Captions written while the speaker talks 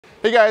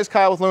Hey guys,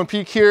 Kyle with Lone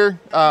Peak here.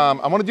 I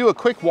want to do a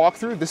quick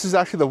walkthrough. This is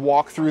actually the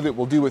walkthrough that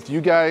we'll do with you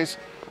guys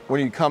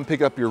when you come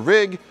pick up your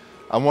rig.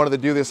 I wanted to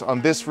do this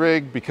on this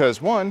rig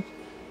because one,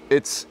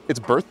 it's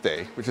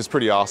birthday, which is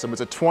pretty awesome. It's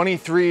a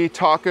 23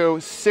 Taco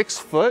 6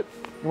 foot.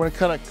 You want to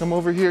kind of come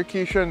over here,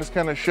 Keisha, and just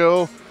kind of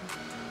show.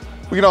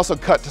 We can also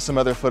cut to some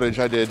other footage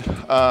I did.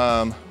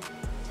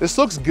 This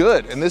looks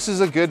good, and this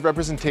is a good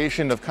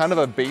representation of kind of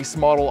a base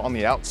model on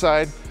the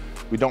outside.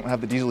 We don't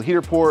have the diesel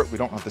heater port, we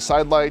don't have the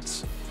side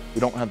lights, we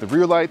don't have the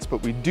rear lights,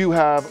 but we do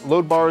have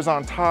load bars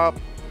on top.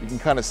 You can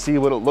kind of see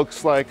what it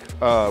looks like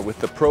with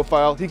the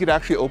profile. He could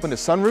actually open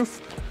his sunroof,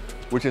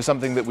 which is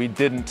something that we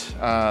didn't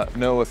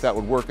know if that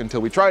would work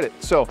until we tried it.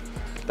 So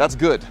that's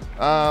good.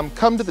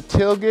 Come to the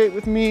tailgate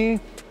with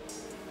me.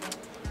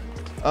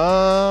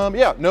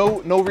 Yeah,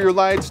 no rear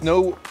lights,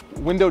 no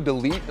window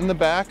delete in the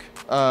back.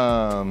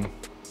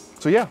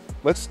 So yeah,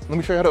 let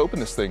me show you how to open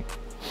this thing.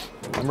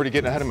 I'm already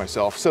getting ahead of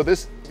myself. So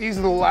these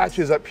are the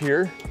latches up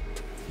here.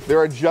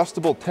 They're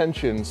adjustable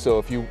tension, so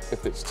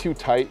if it's too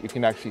tight, you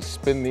can actually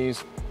spin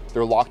these.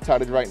 They're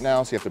Loctited right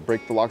now, so you have to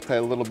break the Loctite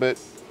a little bit.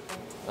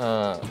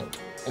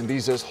 And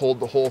these just hold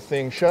the whole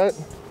thing shut.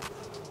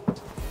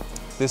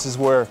 This is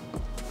where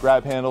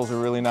grab handles are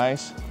really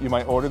nice. You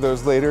might order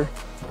those later,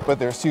 but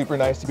they're super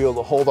nice to be able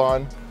to hold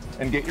on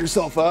and get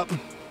yourself up.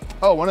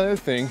 Oh, one other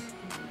thing,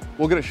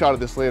 we'll get a shot of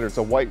this later. It's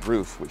a white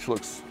roof, which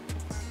looks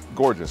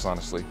gorgeous,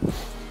 honestly.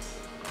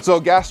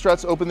 So gas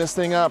struts open this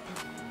thing up.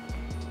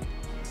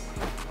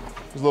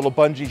 There's a little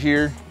bungee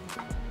here.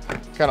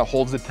 Kind of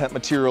holds the tent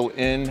material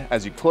in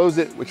as you close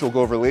it, which we'll go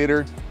over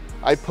later.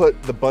 I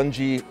put the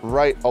bungee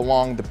right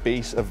along the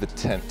base of the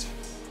tent.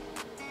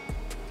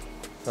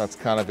 That's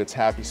kind of its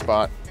happy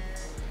spot.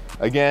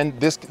 Again,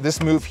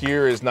 this move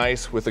here is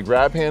nice with the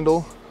grab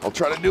handle. I'll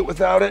try to do it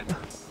without it.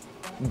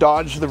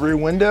 Dodge the rear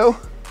window.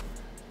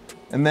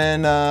 And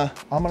then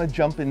I'm gonna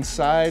jump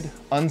inside,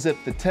 unzip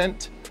the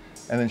tent,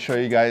 and then show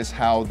you guys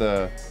how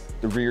the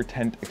rear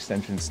tent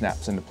extension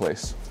snaps into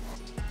place.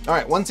 All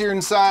right, once you're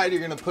inside,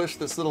 you're gonna push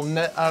this little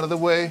net out of the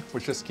way,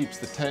 which just keeps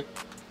the tent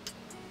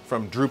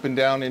from drooping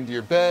down into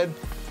your bed.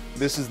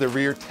 This is the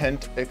rear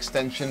tent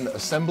extension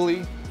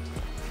assembly.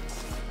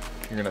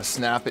 You're gonna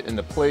snap it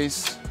into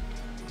place.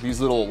 These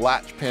little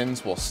latch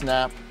pins will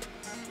snap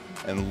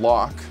and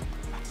lock.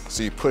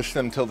 So you push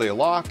them till they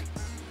lock.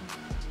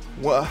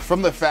 Well,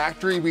 from the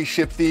factory, we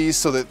ship these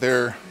so that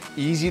they're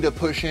easy to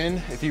push in.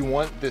 If you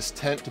want this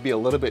tent to be a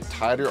little bit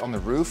tighter on the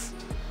roof,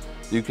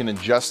 you can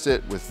adjust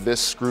it with this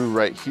screw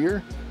right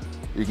here.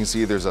 You can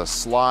see there's a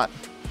slot.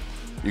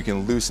 You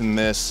can loosen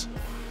this,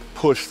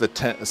 push the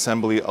tent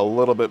assembly a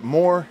little bit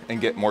more and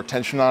get more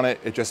tension on it.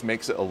 It just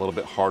makes it a little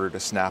bit harder to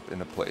snap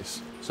into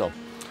place. So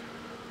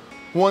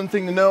one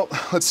thing to note,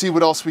 let's see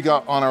what else we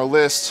got on our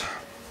list.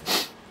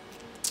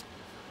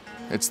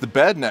 It's the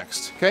bed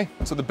next, okay?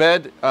 So the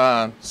bed,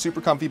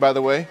 super comfy, by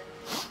the way.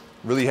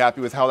 Really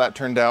happy with how that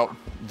turned out.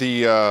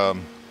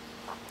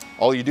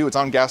 All you do, it's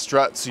on gas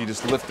strut, so you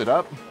just lift it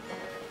up.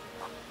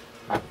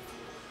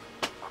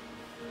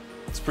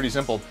 It's pretty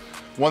simple.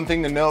 One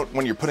thing to note,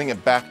 when you're putting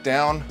it back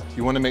down,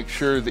 you wanna make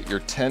sure that your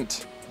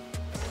tent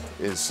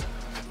is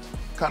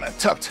kind of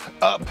tucked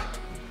up.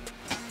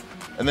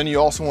 And then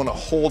you also wanna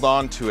hold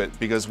on to it,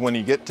 because when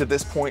you get to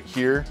this point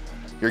here,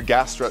 your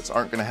gas struts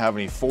aren't gonna have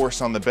any force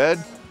on the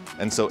bed,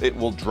 and so it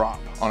will drop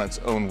on its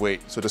own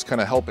weight. So just kind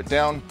of help it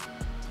down.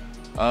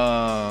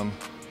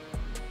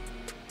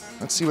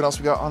 Let's see what else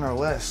we got on our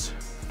list.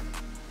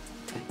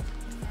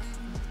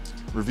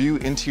 Review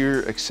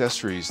interior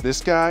accessories. This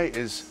guy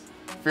is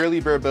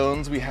fairly bare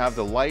bones. We have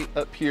the light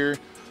up here.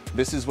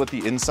 This is what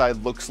the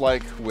inside looks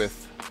like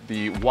with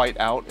the white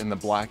out and the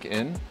black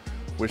in,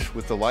 which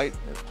with the light,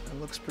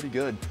 it looks pretty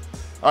good.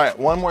 All right,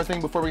 one more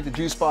thing before we get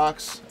to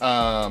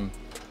Juicebox.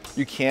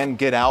 You can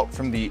get out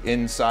from the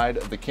inside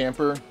of the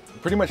camper.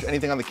 Pretty much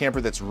anything on the camper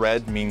that's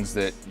red means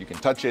that you can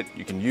touch it,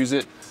 you can use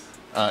it.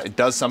 It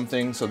does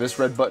something. So this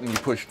red button you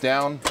push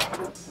down,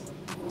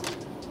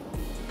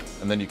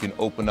 and then you can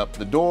open up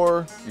the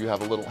door. You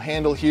have a little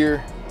handle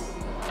here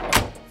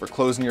for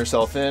closing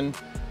yourself in.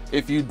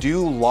 If you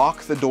do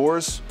lock the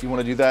doors, you want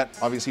to do that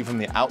obviously from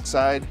the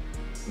outside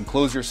and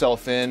close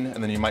yourself in,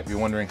 and then you might be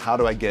wondering, how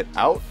do I get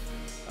out?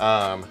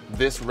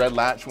 This red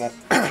latch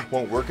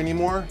won't work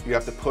anymore. You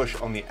have to push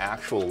on the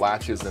actual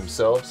latches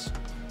themselves.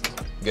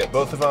 Get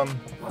both of them.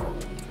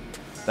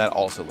 That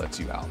also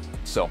lets you out.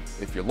 So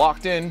if you're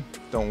locked in,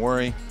 don't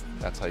worry,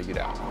 that's how you get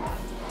out.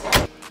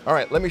 All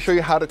right, let me show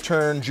you how to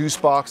turn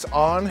Juicebox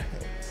on. You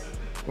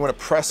wanna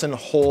press and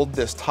hold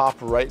this top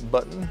right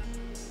button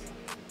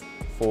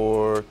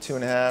for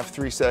 2.5,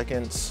 3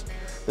 seconds.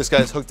 This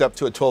guy's hooked up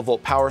to a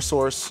 12-volt power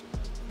source.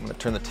 I'm gonna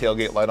turn the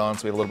tailgate light on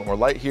so we have a little bit more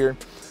light here.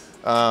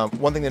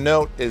 One thing to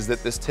note is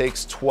that this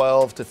takes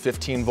 12 to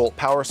 15-volt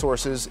power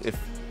sources. If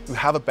you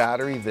have a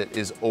battery that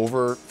is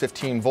over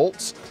 15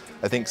 volts,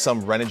 I think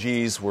some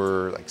Renogy's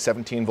were like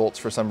 17 volts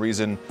for some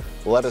reason.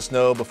 Let us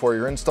know before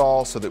your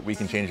install so that we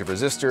can change the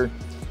resistor.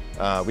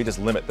 We just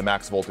limit the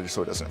max voltage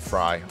so it doesn't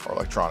fry our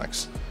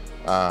electronics.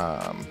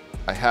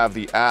 I have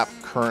the app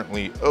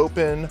currently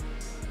open.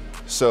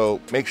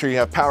 So make sure you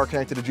have power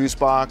connected to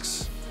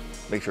Juicebox.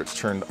 Make sure it's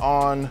turned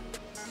on.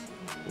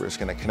 We're just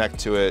gonna connect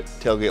to it.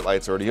 Tailgate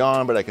light's already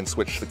on, but I can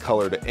switch the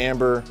color to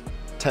amber.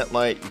 Tent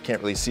light, you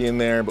can't really see in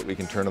there, but we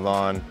can turn it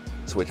on,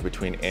 switch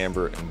between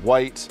amber and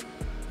white.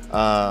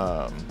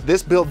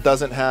 This build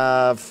doesn't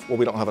have, well,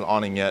 we don't have an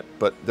awning yet,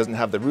 but doesn't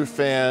have the roof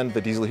fan,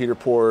 the diesel heater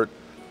port,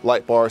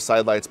 light bar,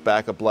 side lights,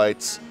 backup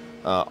lights.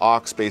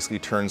 Aux basically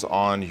turns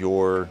on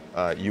your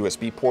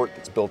USB port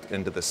that's built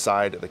into the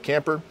side of the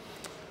camper.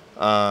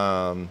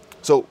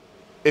 So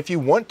if you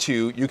want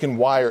to, you can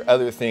wire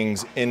other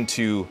things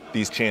into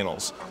these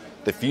channels.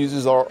 The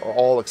fuses are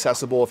all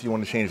accessible if you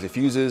want to change the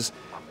fuses,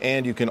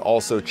 and you can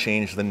also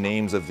change the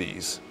names of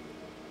these.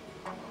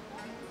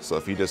 So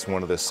if you just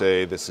wanted to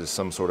say this is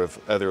some sort of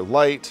other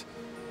light,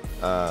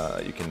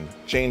 you can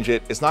change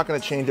it. It's not going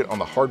to change it on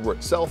the hardware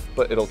itself,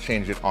 but it'll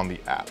change it on the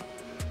app.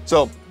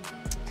 So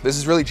this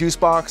is really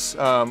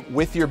Juicebox.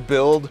 With your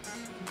build,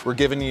 we're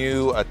giving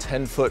you a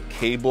 10-foot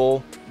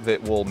cable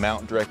that will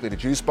mount directly to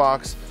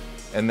Juicebox,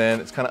 and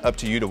then it's kind of up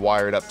to you to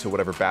wire it up to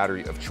whatever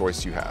battery of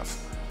choice you have.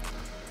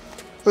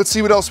 Let's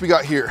see what else we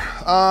got here.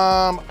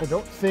 I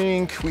don't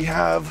think we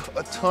have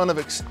a ton of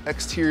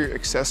exterior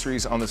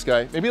accessories on this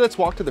guy. Maybe let's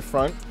walk to the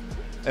front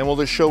and we'll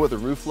just show what the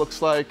roof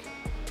looks like.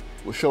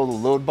 We'll show the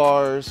load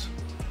bars.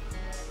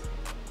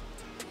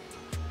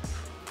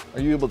 Are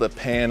you able to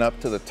pan up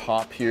to the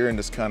top here and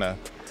just kind of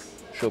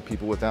show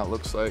people what that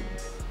looks like?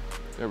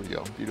 There we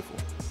go, beautiful.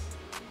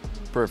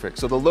 Perfect.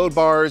 So the load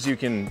bars, you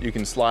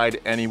can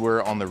slide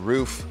anywhere on the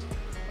roof.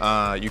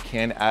 You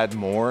can add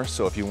more.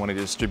 So if you want to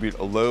distribute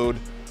a load,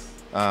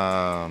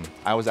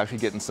 I was actually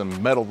getting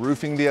some metal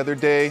roofing the other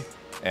day,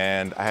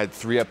 and I had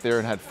 3 up there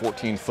and had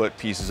 14-foot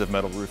pieces of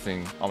metal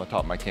roofing on the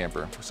top of my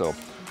camper. So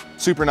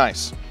super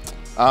nice.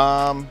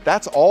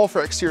 That's all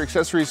for exterior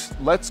accessories.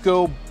 Let's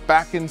go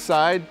back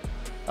inside.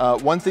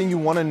 One thing you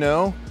want to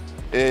know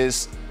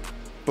is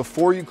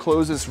before you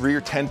close this rear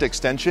tent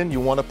extension,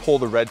 you want to pull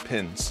the red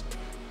pins.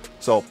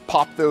 So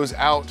pop those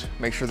out,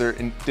 make sure they're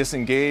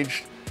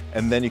disengaged,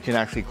 and then you can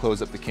actually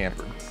close up the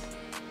camper.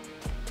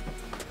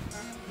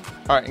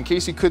 All right, in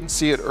case you couldn't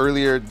see it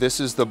earlier,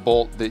 this is the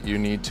bolt that you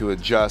need to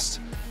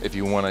adjust if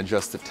you want to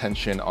adjust the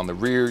tension on the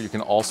rear. You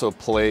can also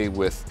play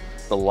with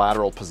the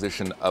lateral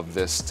position of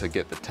this to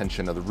get the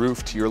tension of the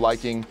roof to your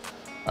liking.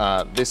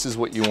 This is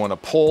what you want to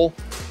pull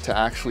to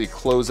actually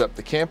close up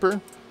the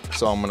camper.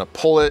 So I'm going to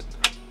pull it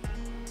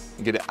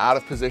and get it out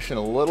of position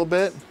a little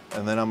bit,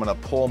 and then I'm going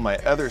to pull my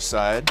other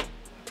side,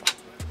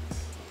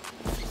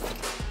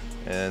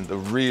 and the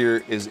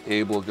rear is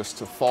able just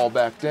to fall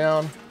back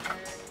down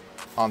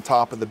on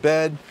top of the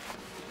bed.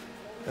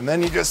 And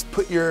then you just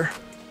put your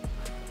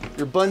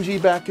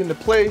bungee back into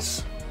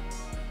place.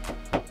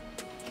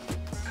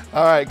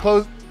 All right,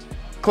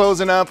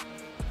 closing up.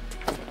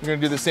 I'm gonna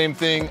do the same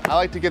thing. I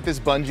like to get this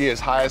bungee as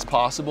high as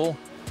possible.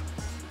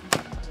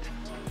 I'm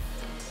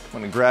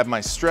gonna grab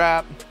my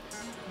strap,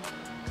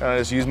 kind of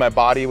just use my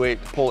body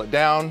weight to pull it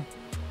down.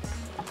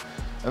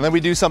 And then we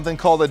do something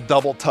called a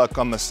double tuck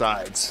on the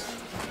sides.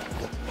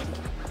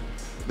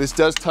 This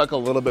does tuck a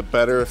little bit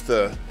better if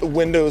the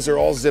windows are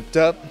all zipped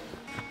up,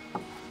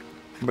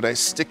 but I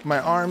stick my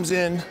arms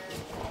in.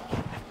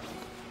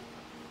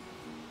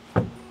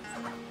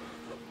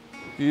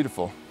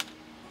 Beautiful.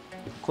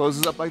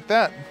 Closes up like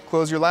that.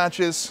 Close your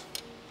latches.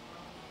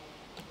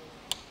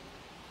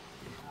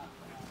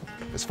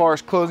 As far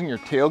as closing your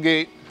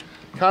tailgate,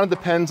 kind of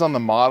depends on the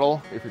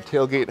model. If your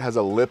tailgate has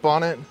a lip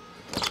on it,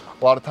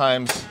 a lot of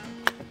times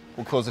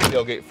we'll close the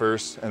tailgate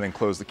first and then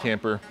close the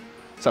camper.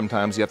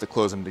 Sometimes you have to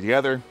close them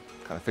together,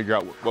 kind of figure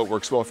out what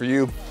works well for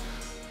you.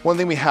 One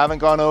thing we haven't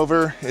gone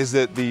over is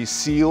that the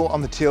seal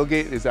on the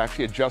tailgate is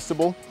actually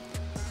adjustable.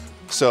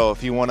 So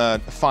if you want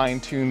to fine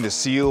tune the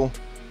seal,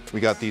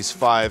 we got these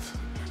 5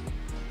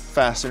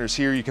 fasteners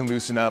here you can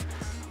loosen up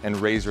and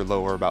raise or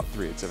lower about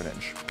 3/8 of an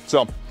inch.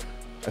 So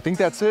I think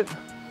that's it.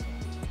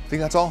 I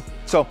think that's all.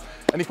 So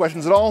any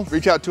questions at all,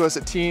 reach out to us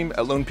at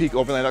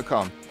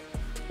team@lonepeakoverland.com.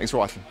 Thanks for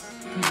watching.